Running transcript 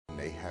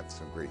have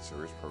some great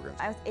service programs.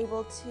 I was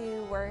able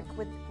to work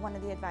with one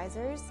of the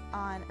advisors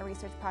on a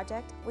research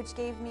project, which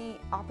gave me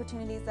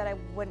opportunities that I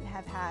wouldn't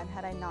have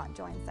had I not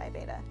joined Psi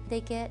Beta.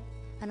 They get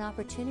an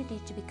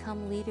opportunity to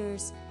become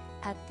leaders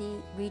at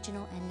the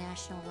regional and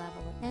national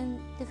level and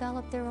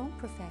develop their own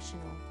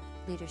professional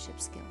leadership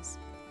skills.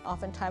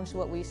 Oftentimes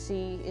what we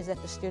see is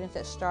that the students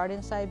that start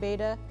in Psi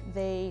Beta,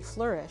 they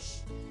flourish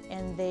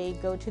and they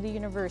go to the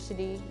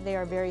university. They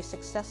are very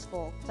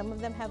successful. Some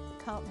of them have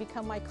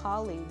become my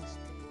colleagues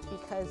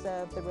because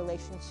of the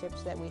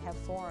relationships that we have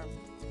formed.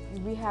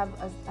 We have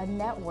a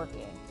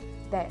networking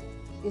that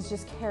is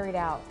just carried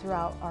out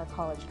throughout our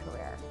college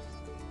career.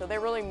 So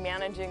they're really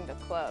managing the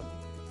club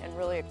and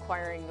really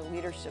acquiring the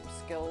leadership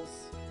skills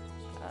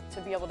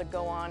to be able to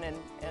go on and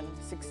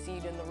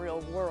succeed in the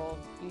real world.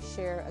 You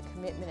share a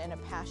commitment and a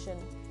passion.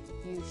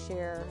 You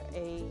share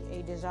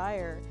a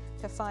desire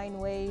to find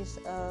ways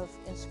of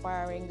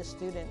inspiring the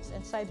students,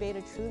 and Psi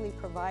Beta truly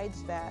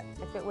provides that.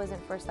 If it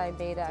wasn't for Psi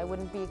Beta, I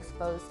wouldn't be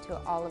exposed to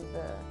all of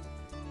the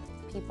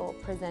people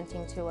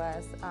presenting to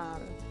us,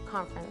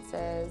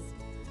 conferences,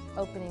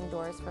 opening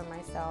doors for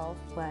myself.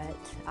 What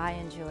I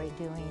enjoy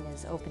doing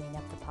is opening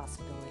up the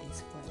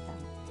possibilities for them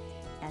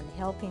and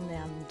helping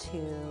them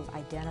to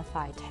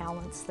identify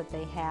talents that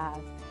they have,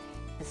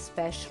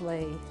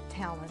 especially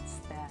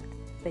talents that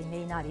they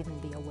may not even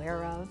be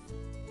aware of.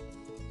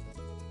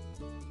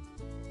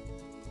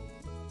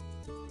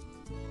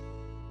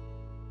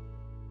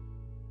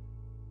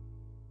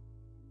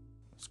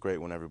 It's great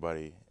when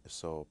everybody is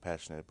so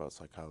passionate about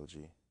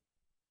psychology.